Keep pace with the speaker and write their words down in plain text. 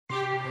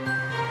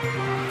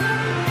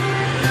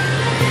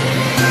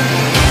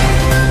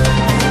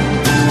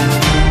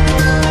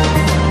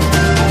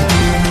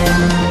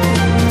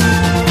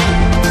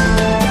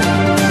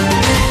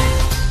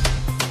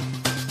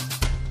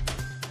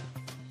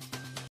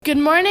Good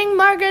morning,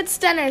 Margaret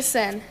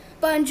Stenerson.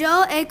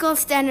 Bonjour, Eko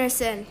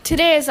Stenerson.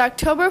 Today is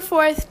October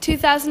 4th,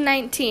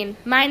 2019.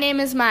 My name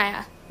is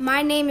Maya.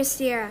 My name is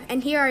Sierra,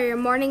 and here are your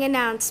morning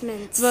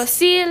announcements.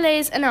 Voici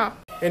les annonces.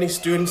 Any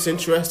students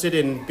interested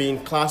in being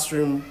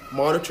classroom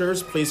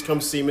monitors, please come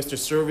see Mr.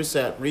 Service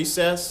at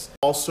recess.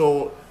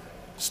 Also,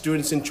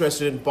 students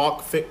interested in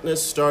Bach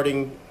Fitness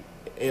starting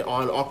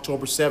on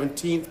October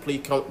 17th,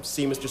 please come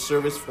see Mr.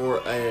 Service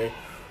for a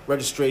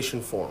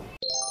registration form.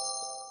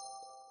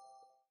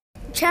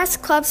 Chess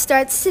club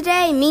starts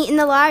today. Meet in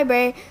the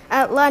library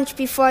at lunch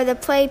before the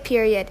play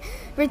period.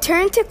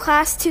 Return to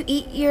class to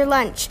eat your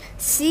lunch.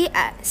 See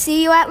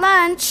you at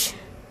lunch.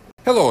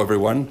 Hello,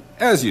 everyone.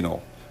 As you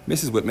know,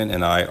 Mrs. Whitman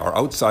and I are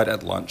outside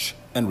at lunch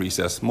and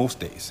recess most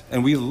days,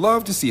 and we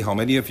love to see how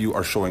many of you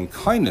are showing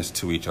kindness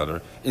to each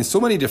other in so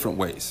many different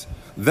ways.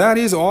 That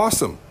is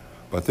awesome,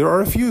 but there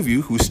are a few of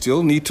you who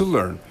still need to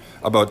learn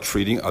about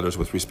treating others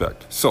with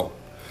respect. So,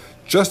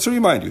 just to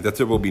remind you that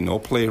there will be no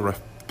play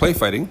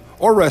fighting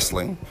or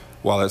wrestling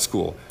while at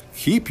school.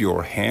 Keep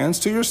your hands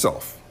to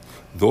yourself.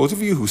 Those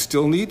of you who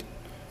still need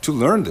to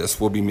learn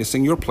this will be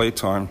missing your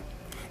playtime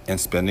and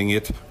spending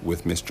it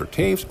with Mr.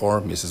 Taves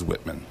or Mrs.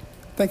 Whitman.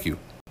 Thank you.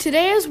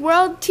 Today is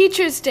World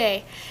Teachers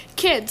Day.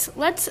 Kids,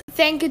 let's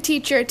thank a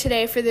teacher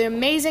today for the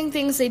amazing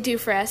things they do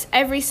for us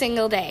every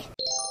single day.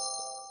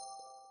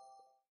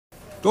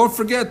 Don't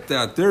forget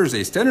that there's a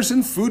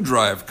Stenerson food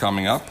drive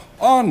coming up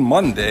on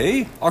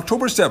Monday,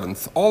 October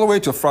 7th, all the way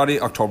to Friday,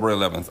 October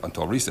 11th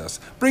until recess.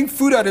 Bring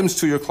food items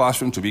to your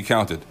classroom to be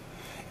counted.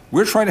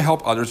 We're trying to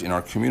help others in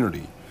our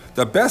community.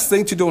 The best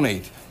thing to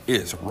donate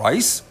is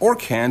rice or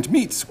canned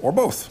meats, or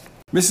both.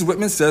 Mrs.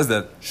 Whitman says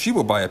that she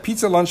will buy a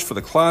pizza lunch for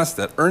the class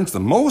that earns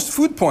the most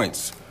food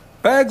points.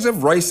 Bags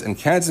of rice and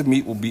cans of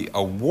meat will be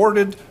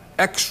awarded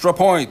extra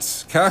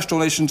points. Cash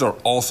donations are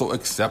also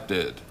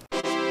accepted.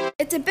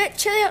 It's a bit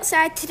chilly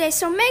outside today,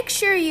 so make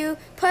sure you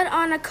put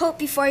on a coat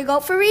before you go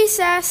out for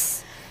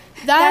recess.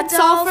 That's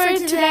all for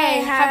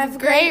today. Have a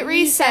great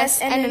recess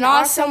and an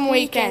awesome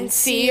weekend.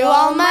 See you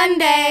all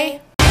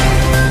Monday.